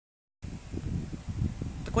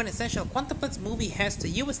The Quintessential Quintuplets movie heads to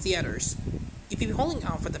US theaters. If you're holding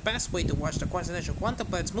out for the best way to watch the Quintessential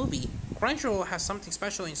Quintuplets movie, Crunchyroll has something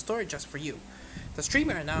special in store just for you. The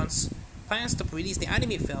streamer announced plans to release the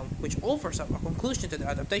anime film, which offers up a conclusion to the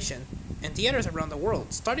adaptation, in theaters around the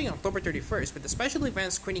world, starting on October 31st with a special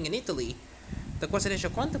event screening in Italy. The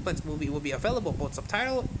Quintessential Quintuplets movie will be available both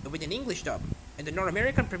subtitled and with an English dub, and the North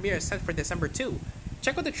American premiere is set for December 2.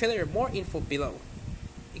 Check out the trailer and more info below.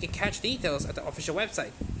 You can catch details at the official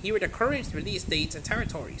website. Here are the current release dates and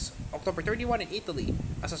territories. October 31 in Italy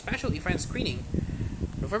as a special event screening.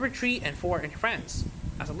 November 3 and 4 in France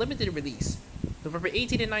as a limited release. November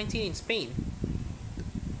 18 and 19 in Spain.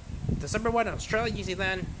 December 1 in Australia, New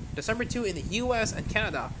Zealand. December 2 in the US and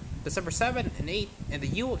Canada. December 7 and 8 in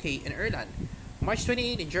the UK and Ireland. March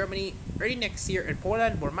 28 in Germany. Early next year in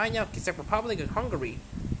Poland, Romania, Czech Republic, and Hungary.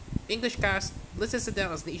 English cast listed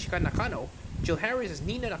Sedell as Nishika Nakano, Jill Harris as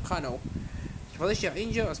Nina Nakano, Felicia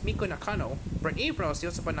Angel as Miko Nakano, Brent April as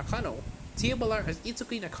Yosuba Nakano, Tia Ballard as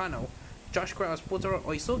Itsuki Nakano, Josh Crow as Futaro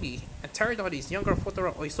Oisogi, and Terry Doty's younger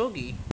Futaro Oisogi.